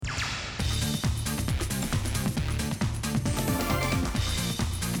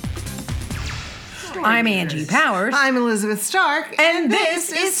I'm Angie Powers. I'm Elizabeth Stark. And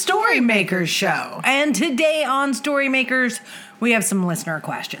this is Storymakers Show. And today on Storymakers, we have some listener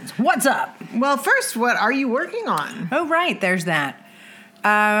questions. What's up? Well, first, what are you working on? Oh, right. There's that.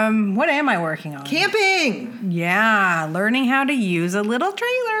 What am I working on? Camping. Yeah, learning how to use a little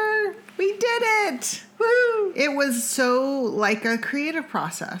trailer. We did it. Woo! It was so like a creative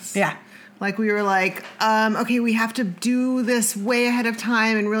process. Yeah. Like we were like, okay, we have to do this way ahead of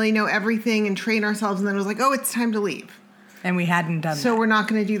time and really know everything and train ourselves. And then it was like, oh, it's time to leave. And we hadn't done that. So we're not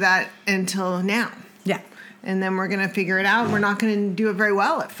going to do that until now. Yeah. And then we're going to figure it out. We're not going to do it very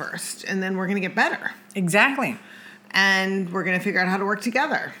well at first. And then we're going to get better. Exactly. And we're going to figure out how to work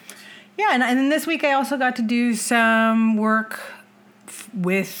together. Yeah, and then this week I also got to do some work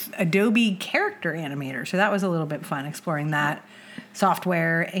with Adobe Character Animator. So that was a little bit fun, exploring that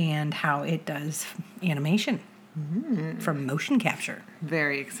software and how it does animation from motion capture.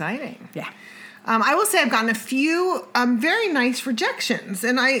 Very exciting. Yeah. I will say I've gotten a few very nice rejections.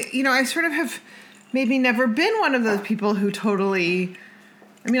 And I sort of have maybe never been one of those people who totally...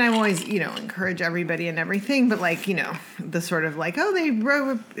 I mean, I always, encourage everybody and everything, but the sort of like, oh, they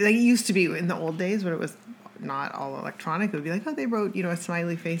wrote, like it used to be in the old days when it was not all electronic. It would be like, oh, they wrote, a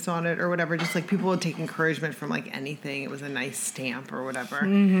smiley face on it or whatever. Just like people would take encouragement from like anything. It was a nice stamp or whatever.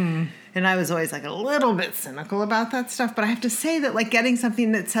 Mm-hmm. And I was always like a little bit cynical about that stuff. But I have to say that like getting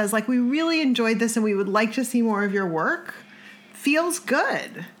something that says like, we really enjoyed this and we would like to see more of your work feels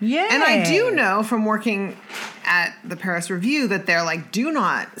good. Yeah. And I do know from working at the Paris Review that they're like, do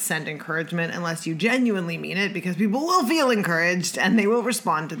not send encouragement unless you genuinely mean it, because people will feel encouraged and they will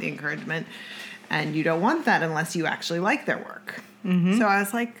respond to the encouragement. And you don't want that unless you actually like their work. Mm-hmm. So I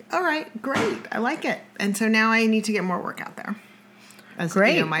was like, all right, great. I like it. And so now I need to get more work out there. As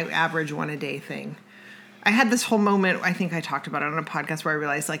great. My average one a day thing. I had this whole moment, I think I talked about it on a podcast, where I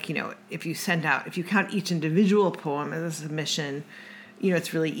realized, if you count each individual poem as a submission,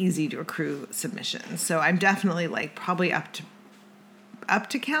 it's really easy to accrue submissions. So I'm definitely probably up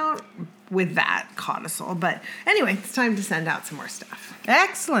to count with that codicil. But anyway, it's time to send out some more stuff.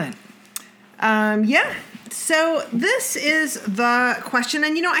 Excellent. Yeah. So this is the question.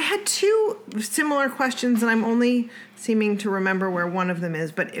 And, I had two similar questions, and I'm only seeming to remember where one of them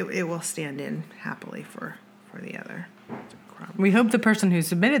is, but it will stand in happily for the other. We hope the person who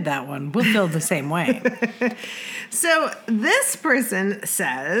submitted that one will feel the same way. So this person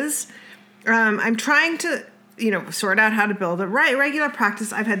says, I'm trying to, sort out how to build a regular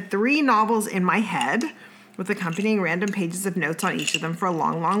practice. I've had 3 novels in my head with accompanying random pages of notes on each of them for a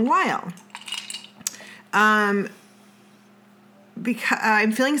long, long while. Because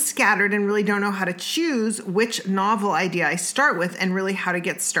I'm feeling scattered and really don't know how to choose which novel idea I start with and really how to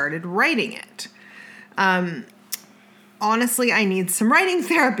get started writing it. Honestly, I need some writing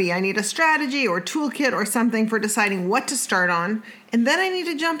therapy. I need a strategy or toolkit or something for deciding what to start on, and then I need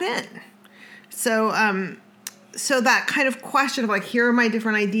to jump in. So that kind of question of here are my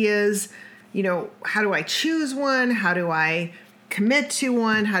different ideas, how do I choose one? How do I commit to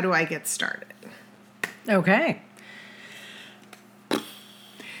one? How do I get started? Okay.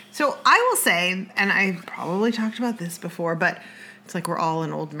 So I will say, and I probably talked about this before, but it's like we're all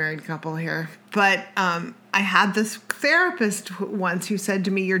an old married couple here. But I had this therapist once who said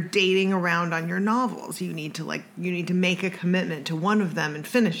to me, "You're dating around on your novels. You need to make a commitment to one of them and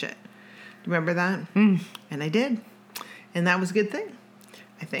finish it." Remember that? Mm. And I did, and that was a good thing,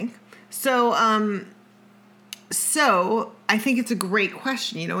 I think. So I think it's a great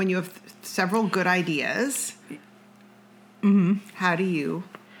question. When you have several good ideas, how do you?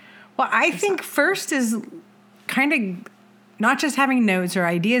 Well, I think first is kind of not just having notes or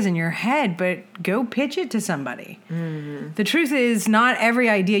ideas in your head, but go pitch it to somebody. Mm-hmm. The truth is, not every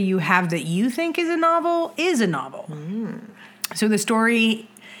idea you have that you think is a novel is a novel. Mm. So the story,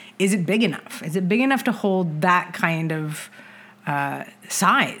 is it big enough? Is it big enough to hold that kind of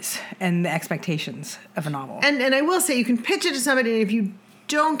size and the expectations of a novel? And I will say, you can pitch it to somebody, and if you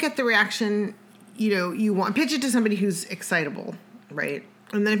don't get the reaction you want, pitch it to somebody who's excitable, right?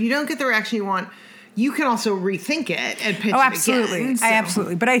 And then if you don't get the reaction you want, you can also rethink it and pitch it absolutely. again.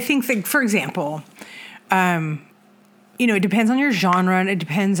 Absolutely. But I think that, for example, it depends on your genre, and it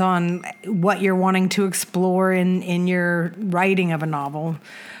depends on what you're wanting to explore in your writing of a novel.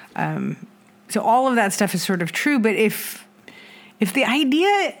 So all of that stuff is sort of true. But if the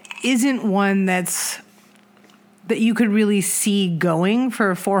idea isn't one that you could really see going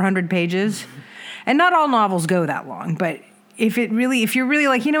for 400 pages, and not all novels go that long, but if you're really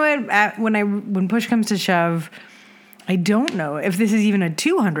like, when push comes to shove, I don't know if this is even a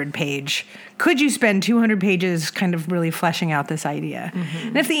 200 page. Could you spend 200 pages kind of really fleshing out this idea?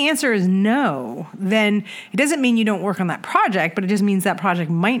 And if the answer is no, then it doesn't mean you don't work on that project, but it just means that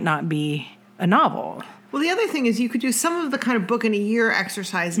project might not be a novel. Well, the other thing is you could do some of the kind of book in a year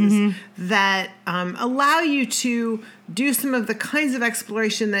exercises that allow you to do some of the kinds of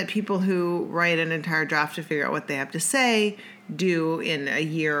exploration that people who write an entire draft to figure out what they have to say do in a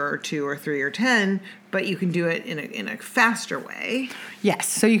year or 2 or 3 or 10, but you can do it in a faster way. Yes,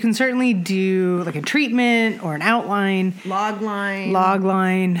 so you can certainly do like a treatment or an outline, log line,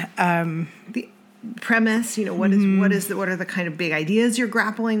 the premise, what are the kind of big ideas you're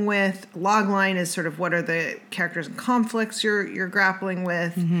grappling with. Log line is sort of what are the characters and conflicts you're grappling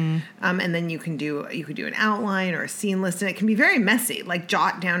with. And then you could do an outline or a scene list, and it can be very messy, like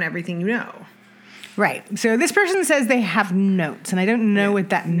jot down everything you know. Right. So this person says they have notes, and I don't know what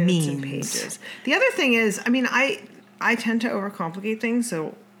that means. And pages. The other thing is, I tend to overcomplicate things,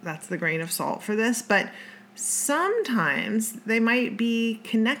 so that's the grain of salt for this, but sometimes they might be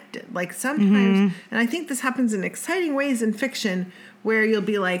connected. Like sometimes, and I think this happens in exciting ways in fiction, where you'll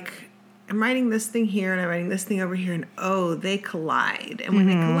be like, I'm writing this thing here and I'm writing this thing over here, and they collide. And when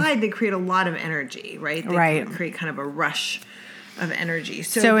they collide, they create a lot of energy, right? They create kind of a rush of energy.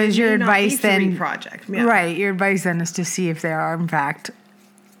 So is your advice then, project. Yeah. Right, your advice then is to see if there are in fact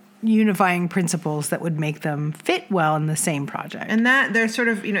unifying principles that would make them fit well in the same project. And that there's sort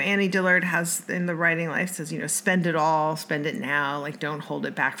of, Annie Dillard has in The Writing Life says, spend it all, spend it now. Like, don't hold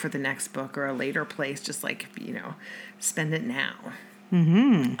it back for the next book or a later place. Just like, spend it now.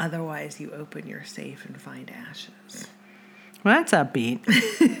 Otherwise, you open your safe and find ashes. Well, that's upbeat.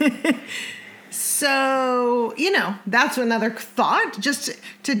 So, that's another thought just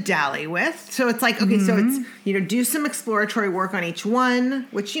to dally with. So it's like, okay, so it's, do some exploratory work on each one,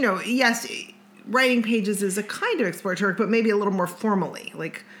 which, yes, writing pages is a kind of exploratory work, but maybe a little more formally.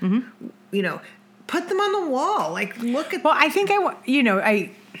 Like, put them on the wall. Like, look at... Well, I think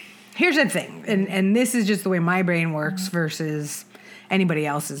here's the thing, and this is just the way my brain works versus anybody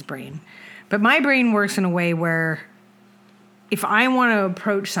else's brain. But my brain works in a way where if I want to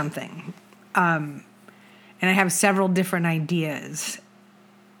approach something... and I have several different ideas.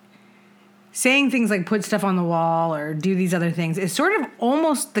 Saying things like put stuff on the wall or do these other things is sort of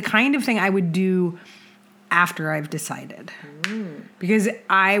almost the kind of thing I would do after I've decided. Because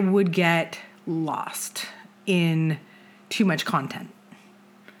I would get lost in too much content.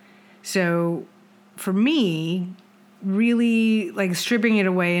 So for me, really like stripping it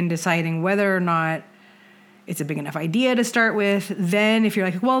away and deciding whether or not it's a big enough idea to start with. Then if you're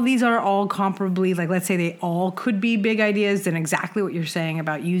like, well, these are all comparably, like let's say they all could be big ideas, then exactly what you're saying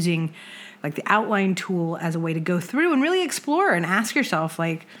about using like the outline tool as a way to go through and really explore and ask yourself,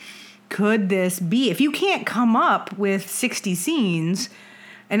 like, could this be? If you can't come up with 60 scenes,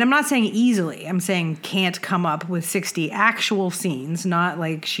 and I'm not saying easily, I'm saying can't come up with 60 actual scenes, not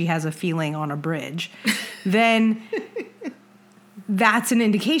like she has a feeling on a bridge, then... that's an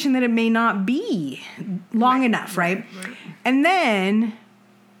indication that it may not be long enough, right? And then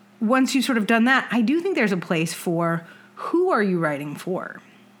once you've sort of done that, I do think there's a place for who are you writing for?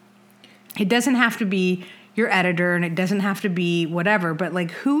 It doesn't have to be your editor and it doesn't have to be whatever, but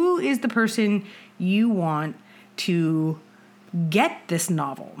like who is the person you want to get this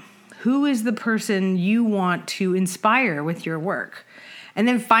novel? Who is the person you want to inspire with your work? And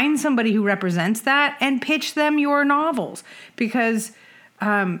then find somebody who represents that and pitch them your novels. Because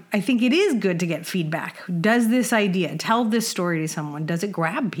I think it is good to get feedback. Does this idea, tell this story to someone, does it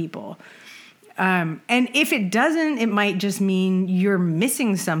grab people? And if it doesn't, it might just mean you're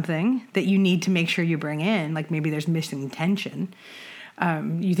missing something that you need to make sure you bring in. Like maybe there's missing tension.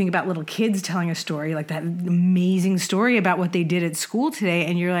 You think about little kids telling a story, like that amazing story about what they did at school today.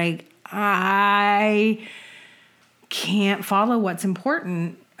 And you're like, I... can't follow what's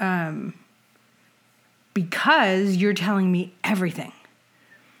important because you're telling me everything.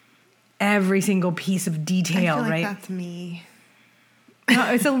 Every single piece of detail, I feel like right? That's me.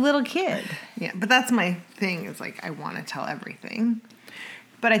 No, it's a little kid. Yeah, but that's my thing. It's like I want to tell everything.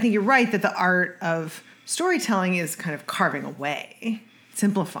 But I think you're right that the art of storytelling is kind of carving away,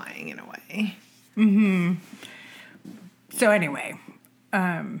 simplifying in a way. So anyway,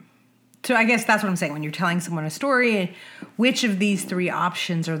 so I guess that's what I'm saying. When you're telling someone a story, which of these 3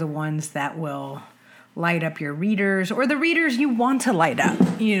 options are the ones that will light up your readers or the readers you want to light up,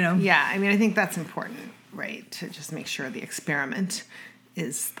 Yeah, I mean, I think that's important, right? To just make sure the experiment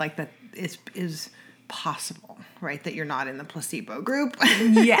is like that is possible, right? That you're not in the placebo group.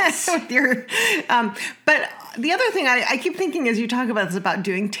 Yes. But the other thing I keep thinking as you talk about this about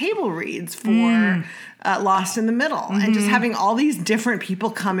doing table reads for Lost in the Middle and just having all these different people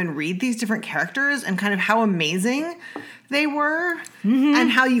come and read these different characters and kind of how amazing they were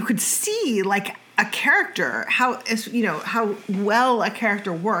and how you could see like a character, how well a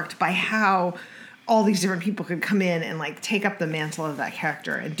character worked by how all these different people could come in and like take up the mantle of that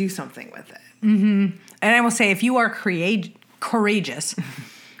character and do something with it. Mm-hmm. And I will say, if you are courageous,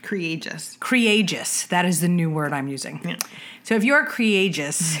 courageous, that is the new word I'm using. Yeah. So if you are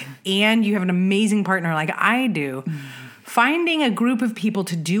courageous and you have an amazing partner like I do, finding a group of people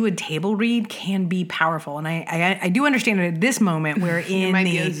to do a table read can be powerful. And I do understand that at this moment we're in it might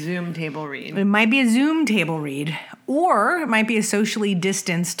be a Zoom table read. It might be a Zoom table read, or it might be a socially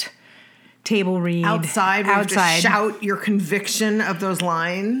distanced table read outside. You have to shout your conviction of those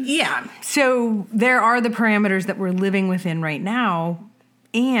lines. Yeah. So there are the parameters that we're living within right now,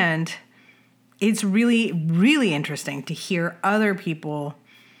 and it's really, really interesting to hear other people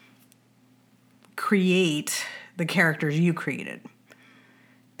create the characters you created.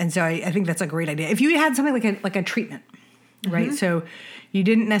 And so I think that's a great idea. If you had something like a treatment, right? So you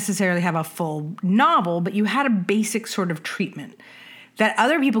didn't necessarily have a full novel, but you had a basic sort of treatment that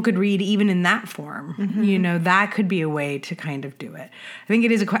other people could read even in that form. That could be a way to kind of do it. I think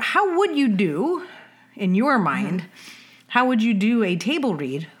it is how would you do, in your mind, how would you do a table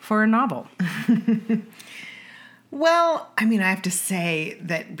read for a novel? Well, I mean, I have to say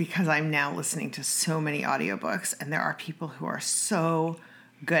that because I'm now listening to so many audiobooks and there are people who are so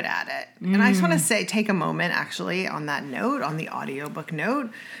good at it. And I just want to take a moment actually on that note, on the audiobook note,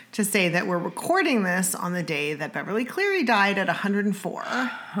 to say that we're recording this on the day that Beverly Cleary died at 104.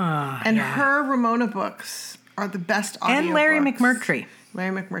 Her Ramona books are the best audiobooks. And Larry McMurtry.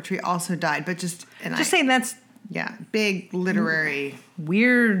 Larry McMurtry also died, but saying that's big literary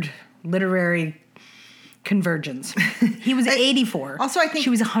weird literary convergence. He was 84. Also, I think she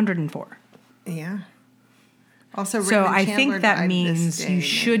was 104. Yeah. Also, so I think that means you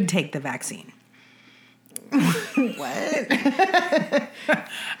should take the vaccine. What?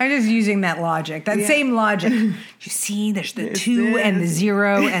 I'm just using that logic. That same logic. You see, there's the 2 and the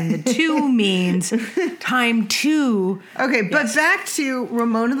 0, and the 2 means time 2. Okay, but back to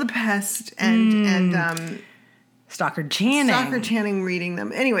Ramona the Pest and Stockard Channing. Stockard Channing reading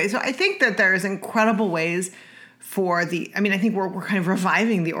them. Anyway, so I think that there's incredible ways I think we're kind of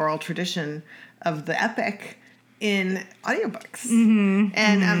reviving the oral tradition of the epic in audiobooks.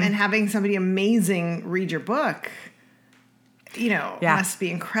 And having somebody amazing read your book, must be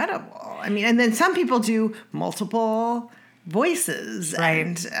incredible. I mean, and then some people do multiple voices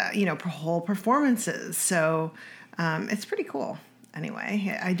and, whole performances. So it's pretty cool.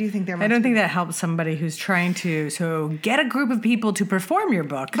 Anyway, I do think I don't think that helps somebody who's trying to get a group of people to perform your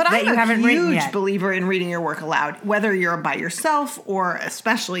book but that you haven't written yet. I'm a huge believer in reading your work aloud, whether you're by yourself or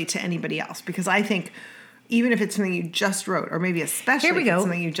especially to anybody else, because I think even if it's something you just wrote, or maybe especially if it's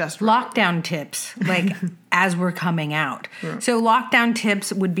something you just wrote. Lockdown tips, like as we're coming out. Yeah. So lockdown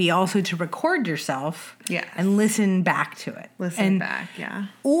tips would be also to record yourself and listen back to it.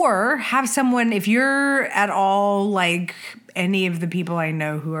 Or have someone, if you're at all like any of the people I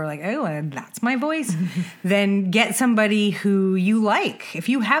know who are like, oh, that's my voice, then get somebody who you like. If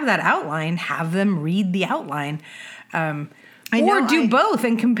you have that outline, have them read the outline. Or do both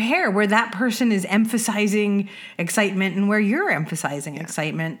and compare where that person is emphasizing excitement and where you're emphasizing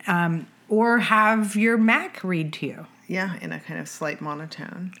excitement. Or have your Mac read to you. Yeah, in a kind of slight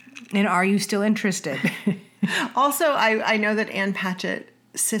monotone. And are you still interested? Also, I know that Ann Patchett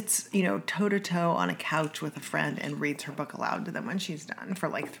sits, toe-to-toe on a couch with a friend and reads her book aloud to them when she's done for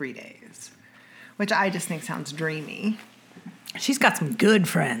like 3 days. Which I just think sounds dreamy. She's got some good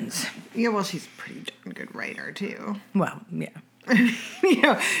friends. Yeah, well, she's a pretty darn good writer, too. Well, yeah.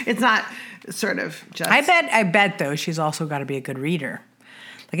 It's not sort of just... I bet, though, she's also got to be a good reader.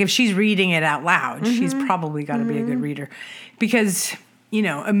 Like, if she's reading it out loud, she's probably got to be a good reader. Because,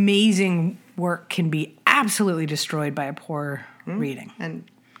 amazing work can be absolutely destroyed by a poor reading. And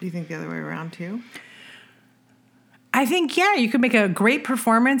do you think the other way around, too? I think, you could make a great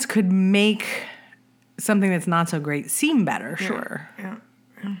performance, could make something that's not so great seem better, sure. Yeah.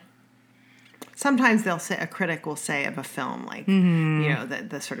 Sometimes a critic will say of a film, like,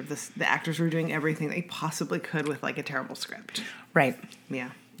 the actors were doing everything they possibly could with like a terrible script. Right. Yeah.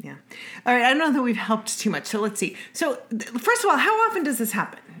 All right. I don't know that we've helped too much. So let's see. So first of all, how often does this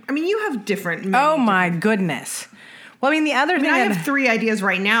happen? I mean, you have different. My goodness. Well, I mean, the other thing I have 3 ideas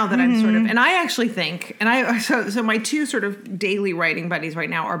right now that I'm sort of, and I actually think, so my 2 sort of daily writing buddies right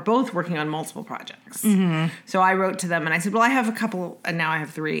now are both working on multiple projects. So I wrote to them and I said, well, I have a couple, and now I have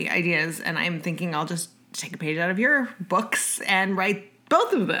 3 ideas, and I'm thinking I'll just take a page out of your books and write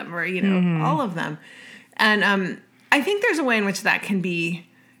both of them, or, all of them. And I think there's a way in which that can be,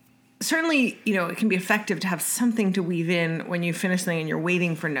 certainly, it can be effective to have something to weave in when you finish something and you're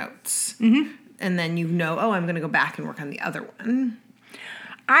waiting for notes. And then I'm going to go back and work on the other one.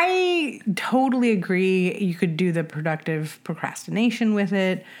 I totally agree. You could do the productive procrastination with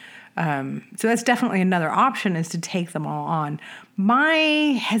it. So that's definitely another option, is to take them all on. My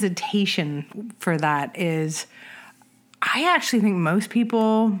hesitation for that is, I actually think most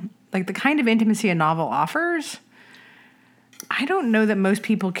people, like the kind of intimacy a novel offers, I don't know that most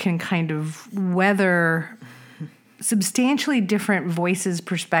people can kind of weather substantially different voices,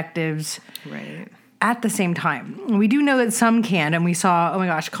 perspectives, right, at the same time. We do know that some can, and we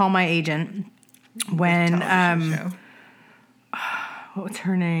saw, Call My Agent, when what was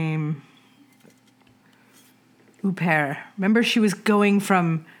her name? Huppert. Remember, she was going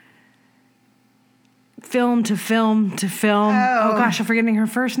from film to film to film. Oh gosh, I'm forgetting her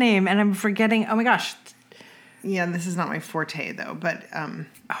first name, and I'm forgetting. Oh my gosh. Yeah, this is not my forte though, but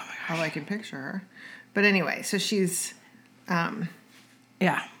how I can picture her. But anyway, so she's,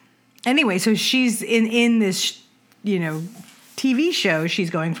 yeah. Anyway, so she's in this, TV show. She's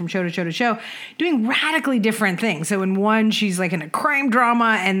going from show to show to show, doing radically different things. So in one, she's like in a crime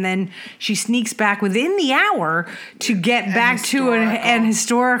drama, and then she sneaks back within the hour to get back to an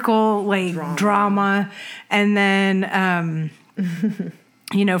historical drama. And then,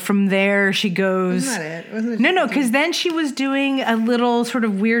 from there she goes. Wasn't that it? Wasn't it? No, because then she was doing a little sort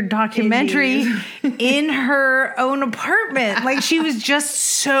of weird documentary in her own apartment. Like, she was just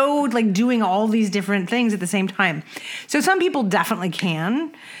so doing all these different things at the same time. So some people definitely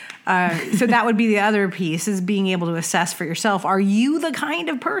can. So that would be the other piece, is being able to assess for yourself. Are you the kind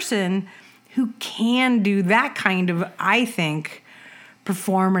of person who can do that kind of, I think,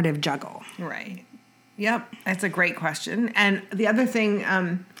 performative juggle? Right. Yep, that's a great question. And the other thing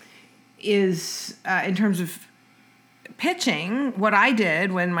is, in terms of pitching, what I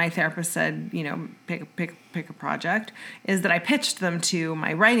did when my therapist said, pick a project, is that I pitched them to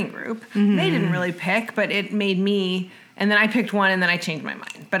my writing group. Mm-hmm. They didn't really pick, but it made me, and then I picked one, and then I changed my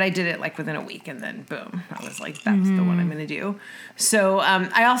mind. But I did it within a week, and then boom, I was like, that's the one I'm going to do. So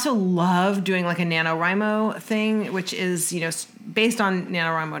I also love doing a NaNoWriMo thing, which is, based on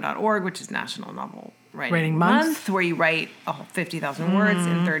NaNoWriMo.org, which is National Novel Writing Month, where you write 50,000 words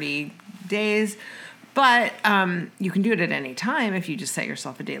in 30 days. But you can do it at any time if you just set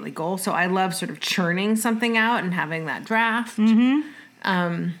yourself a daily goal. So I love sort of churning something out and having that draft.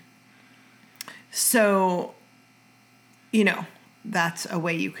 So, that's a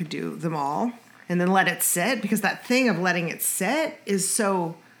way you could do them all. And then let it sit, because that thing of letting it sit is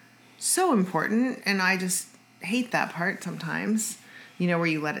so, so important. And I just hate that part sometimes, where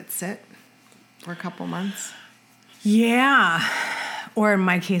you let it sit for a couple months. Yeah. Or in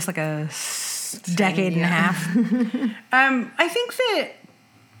my case, a decade and a half. I think that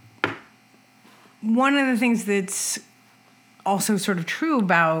one of the things that's also sort of true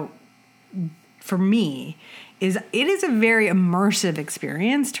about, for me, is it is a very immersive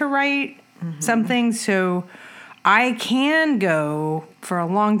experience to write something. So I can go for a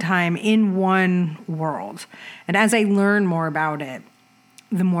long time in one world. And as I learn more about it,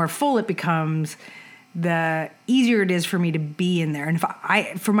 the more full it becomes, the easier it is for me to be in there. And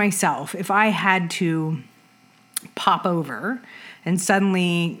for myself, if I had to pop over and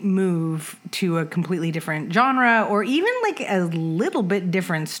suddenly move to a completely different genre, or even a little bit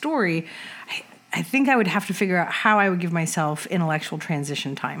different story, I think I would have to figure out how I would give myself intellectual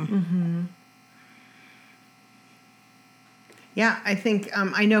transition time. Mm-hmm. Yeah, I think,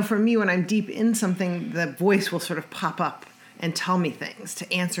 I know for me, when I'm deep in something, the voice will sort of pop up and tell me things,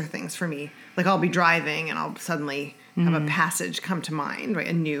 to answer things for me. I'll be driving and I'll suddenly have a passage come to mind, right?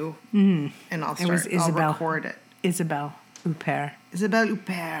 And I'll record it. Isabelle Huppert. Isabelle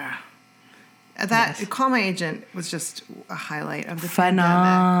Huppert. That Call My Agent was just a highlight of the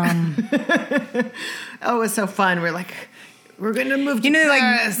pandemic. Oh, it was so fun. We're we're going to move to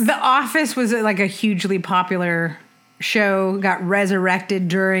Paris. The Office was a hugely popular show, got resurrected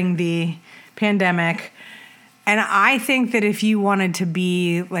during the pandemic. And I think that if you wanted to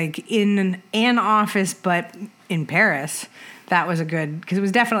be in an office, but in Paris, that was because it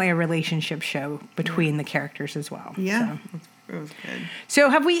was definitely a relationship show between the characters as well. Yeah. So. It was good. So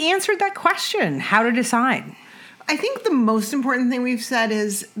have we answered that question? How to decide? I think the most important thing we've said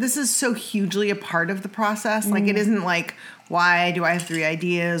is this is so hugely a part of the process. Like, it isn't like, why do I have 3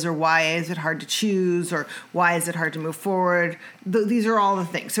 ideas, or why is it hard to choose, or why is it hard to move forward? These are all the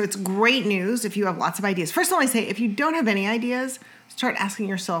things. So it's great news if you have lots of ideas. First of all, I say, if you don't have any ideas, start asking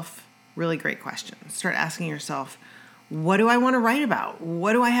yourself really great questions. Start asking yourself, what do I want to write about?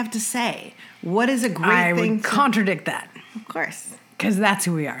 What do I have to say? What is a great thing? I would contradict that. Of course. Because that's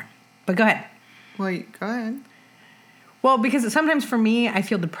who we are. But go ahead. Well, go ahead. Well, because sometimes for me, I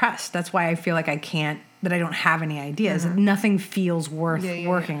feel depressed. That's why I feel like that I don't have any ideas. Nothing feels worth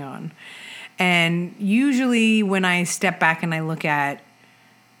working on. And usually when I step back and I look at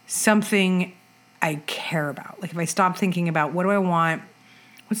something I care about, like if I stop thinking about what do I want,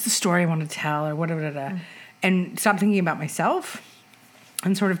 what's the story I want to tell, or whatever, and stop thinking about myself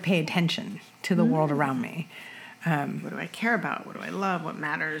and sort of pay attention to the world around me. What do I care about? What do I love? What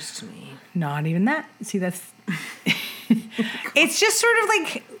matters to me? Not even that. See, that's... It's just sort of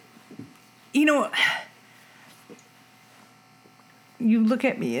like, you look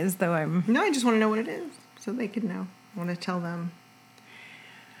at me as though I'm... No, I just want to know what it is so they can know. I want to tell them.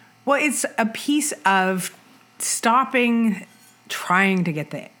 Well, it's a piece of stopping trying to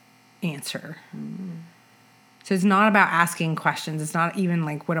get the answer. So it's not about asking questions. It's not even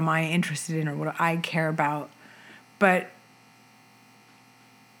like, what am I interested in or what do I care about? But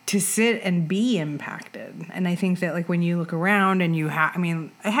to sit and be impacted. And I think that, like, when you look around and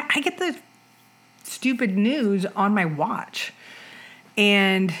I get the stupid news on my watch.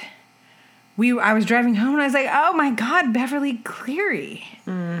 And I was driving home and I was like, oh my God, Beverly Cleary.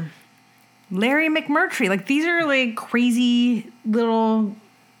 Larry McMurtry. Like, these are like crazy little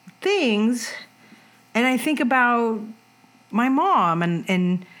things. And I think about my mom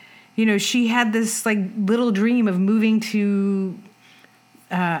and she had this like little dream of moving to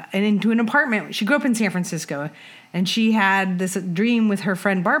and into an apartment. She grew up in San Francisco, and she had this dream with her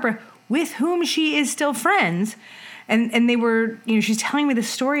friend Barbara, with whom she is still friends. And they were, she's telling me the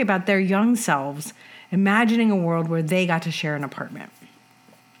story about their young selves, imagining a world where they got to share an apartment.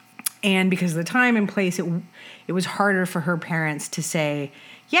 And because of the time and place, it was harder for her parents to say,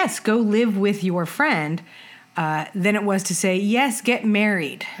 yes, go live with your friend, than it was to say, yes, get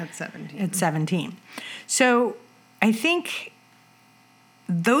married. At 17. At 17. So I think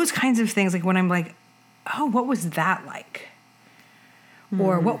those kinds of things, like when I'm like, oh, what was that like?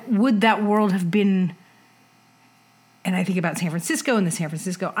 Or what would that world have been? And I think about San Francisco and the San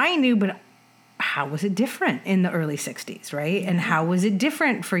Francisco I knew, but how was it different in the early 60s, right? And how was it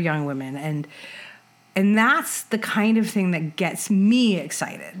different for young women? And that's the kind of thing that gets me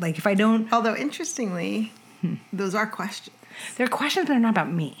excited. Like, if I don't... Although, interestingly, those are questions. They're questions, but they're not about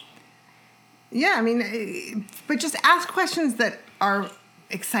me. Yeah, I mean, but just ask questions that are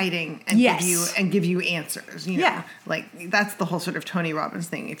exciting and give you answers. Like, that's the whole sort of Tony Robbins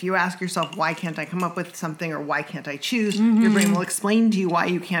thing. If you ask yourself, why can't I come up with something, or why can't I choose, your brain will explain to you why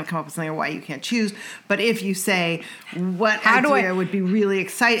you can't come up with something or why you can't choose. But if you say, what idea would be really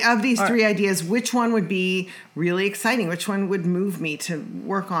exciting, of these 3 ideas, which one would be really exciting, which one would move me to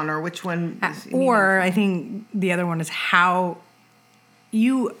work on, or which one is I think the other one is I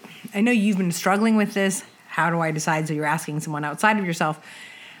know you've been struggling with this. How do I decide? So you're asking someone outside of yourself.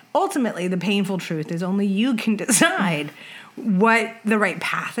 Ultimately, the painful truth is only you can decide what the right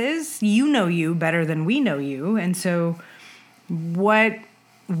path is. You know you better than we know you. And so what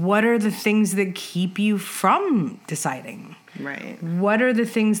are the things that keep you from deciding? Right. What are the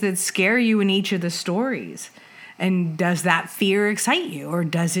things that scare you in each of the stories? And does that fear excite you, or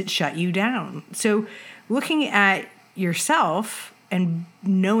does it shut you down? So looking at yourself and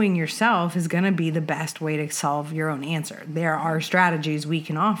knowing yourself is going to be the best way to solve your own answer. There are strategies we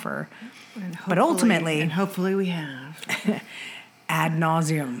can offer, but ultimately... And hopefully we have. Ad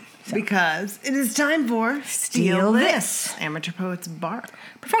nauseum. So. Because it is time for Steal This. Amateur Poets Borrow.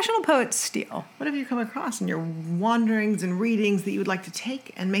 Professional Poets Steal. What have you come across in your wanderings and readings that you would like to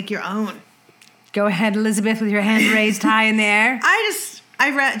take and make your own? Go ahead, Elizabeth, with your hand raised high in the air.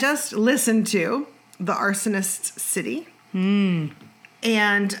 I just listened to The Arsonist's City. And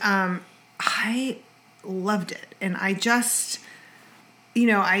I loved it. And I just,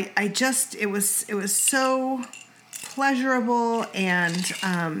 it was so pleasurable and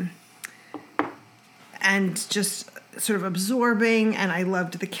just sort of absorbing. And I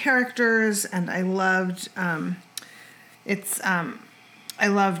loved the characters, and I loved, I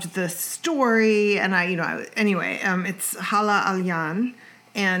loved the story. And it's Hala Alyan,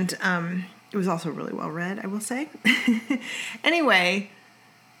 and, it was also really well read, I will say. Anyway,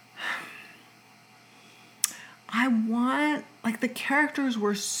 the characters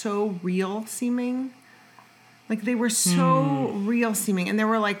were so real seeming. Like they were so real seeming, and there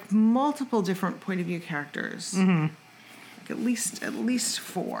were like multiple different point of view characters. Like at least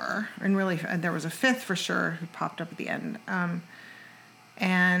 4, and really there was a 5th for sure who popped up at the end. I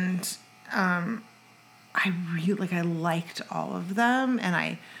liked all of them,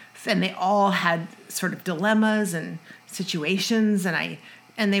 and they all had sort of dilemmas and situations,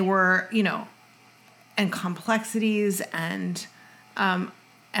 and they were, and complexities, and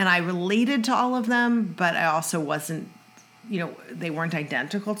I related to all of them, but I also wasn't, they weren't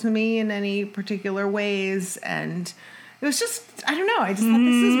identical to me in any particular ways, and it was just, I don't know, I just thought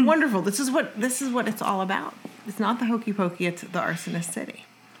this is wonderful. This is what it's all about. It's not the hokey pokey, it's the arsonist city.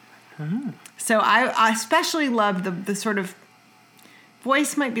 So I especially loved the sort of,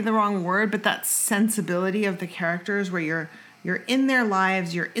 voice might be the wrong word, but that sensibility of the characters where you're in their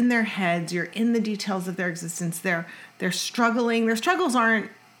lives, you're in their heads, you're in the details of their existence. They're struggling. Their struggles aren't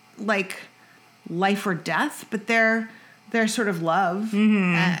like life or death, but they're sort of love,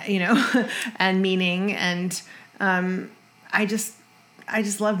 and meaning. And I just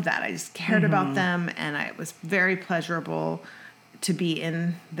loved that. I just cared about them, and it was very pleasurable to be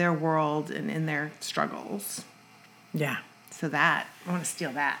in their world and in their struggles. Yeah. So I want to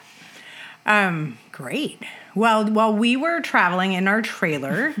steal that. Great. Well, while we were traveling in our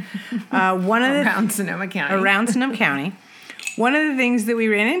trailer, around Sonoma County, one of the things that we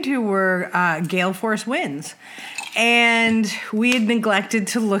ran into were gale force winds, and we had neglected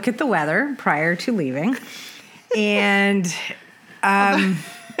to look at the weather prior to leaving, and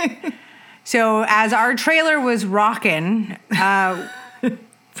so as our trailer was rocking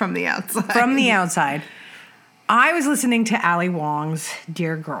from the outside. I was listening to Ali Wong's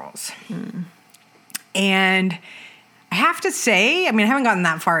Dear Girls. And I have to say, I haven't gotten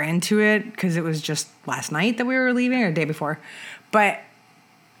that far into it because it was just last night that we were leaving, or the day before. But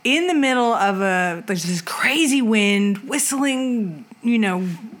in the middle of there's this crazy wind, whistling,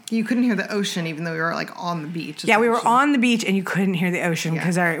 You couldn't hear the ocean even though we were like on the beach. Yeah, we were on the beach and you couldn't hear the ocean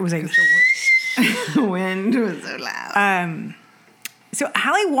because it was like... the wind was so loud. So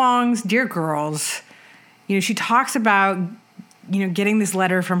Ali Wong's Dear Girls... she talks about, getting this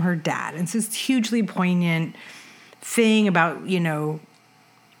letter from her dad. And it's this hugely poignant thing about,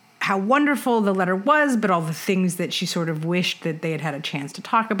 how wonderful the letter was, but all the things that she sort of wished that they had had a chance to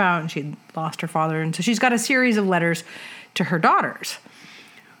talk about, and she'd lost her father. And so she's got a series of letters to her daughters,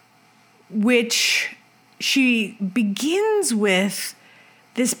 which she begins with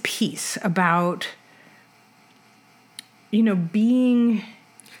this piece about, being...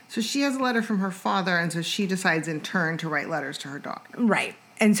 So she has a letter from her father, and so she decides in turn to write letters to her daughter. Right.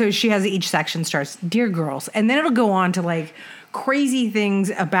 And so she has each section starts, Dear Girls. And then it'll go on to like crazy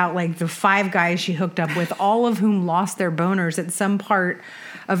things about like the 5 guys she hooked up with, all of whom lost their boners at some part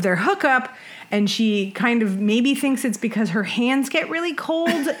of their hookup. And she kind of maybe thinks it's because her hands get really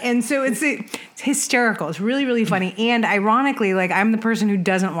cold. And so it's hysterical. It's really, really funny. And ironically, like I'm the person who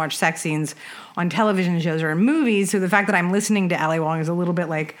doesn't watch sex scenes on television shows or in movies. So the fact that I'm listening to Ali Wong is a little bit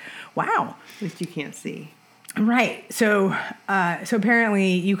like, wow. At least you can't see. Right. So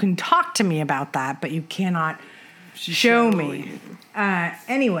apparently you can talk to me about that, but you cannot show me.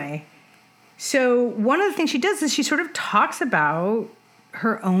 Anyway, so one of the things she does is she sort of talks about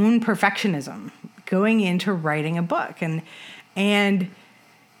her own perfectionism going into writing a book, and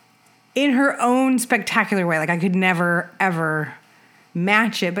in her own spectacular way, like I could never ever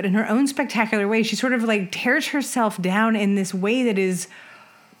match it, but in her own spectacular way, she sort of like tears herself down in this way that is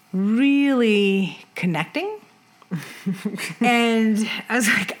really connecting. And I was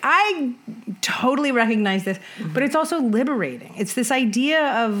like, I totally recognize this, but it's also liberating. It's this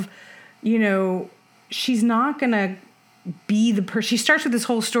idea of, she's not going to be the person. She starts with this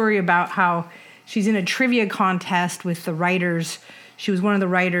whole story about how she's in a trivia contest with the writers. She was one of the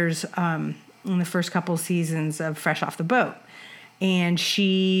writers in the first couple seasons of Fresh Off the Boat. And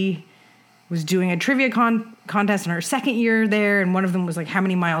she was doing a trivia contest in her second year there. And one of them was like, how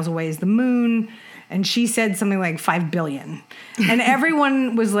many miles away is the moon? And she said something like 5 billion. And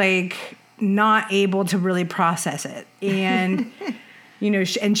everyone was like not able to really process it. And,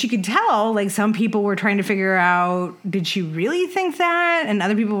 and she could tell, like some people were trying to figure out, did she really think that? And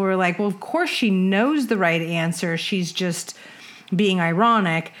other people were like, well, of course she knows the right answer. She's just being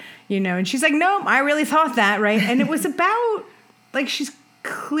ironic, And she's like, no, I really thought that, right? And it was about, like, she's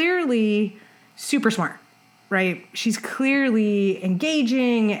clearly super smart, right? She's clearly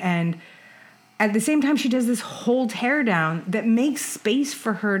engaging, and at the same time, she does this whole teardown that makes space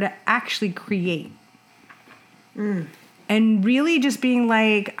for her to actually create. And really just being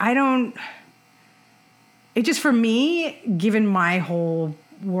like, it just, for me, given my whole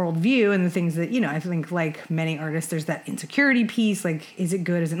worldview and the things that, I think like many artists, there's that insecurity piece. Like, is it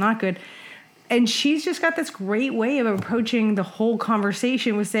good? Is it not good? And she's just got this great way of approaching the whole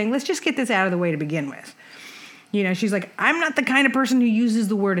conversation with saying, let's just get this out of the way to begin with. She's like, I'm not the kind of person who uses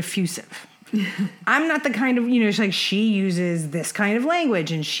the word effusive. I'm not the kind of, she's like, she uses this kind of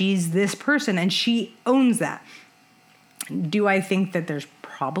language and she's this person and she owns that. Do I think that there's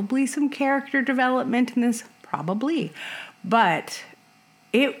probably some character development in this? Probably. But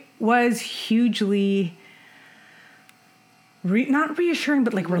it was hugely, not reassuring,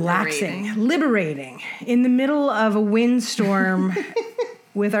 but like relaxing, liberating in the middle of a windstorm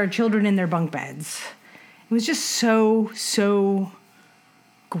with our children in their bunk beds. It was just so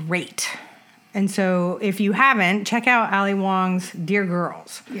great. And so if you haven't, check out Ali Wong's Dear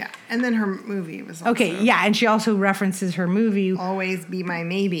Girls. Yeah. And then her movie was also. Okay, yeah. And she also references her movie. Always Be My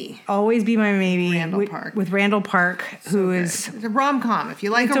Maybe. Always Be My Maybe. Randall Park. With Randall Park, who is... It's a rom-com. If you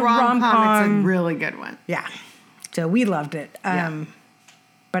like a rom-com, it's a really good one. Yeah. So we loved it. Yeah.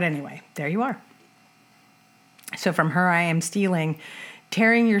 But anyway, there you are. So from her, I am stealing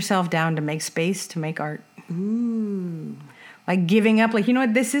tearing yourself down to make space to make art. Ooh. Like giving up, like,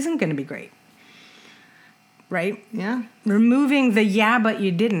 this isn't going to be great. Right? Yeah. Removing the yeah, but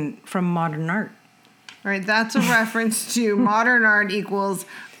you didn't from modern art. Right. That's a reference to modern art equals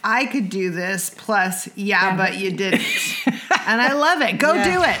I could do this plus yeah, but you didn't. And I love it. Go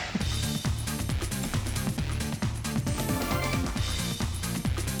do it.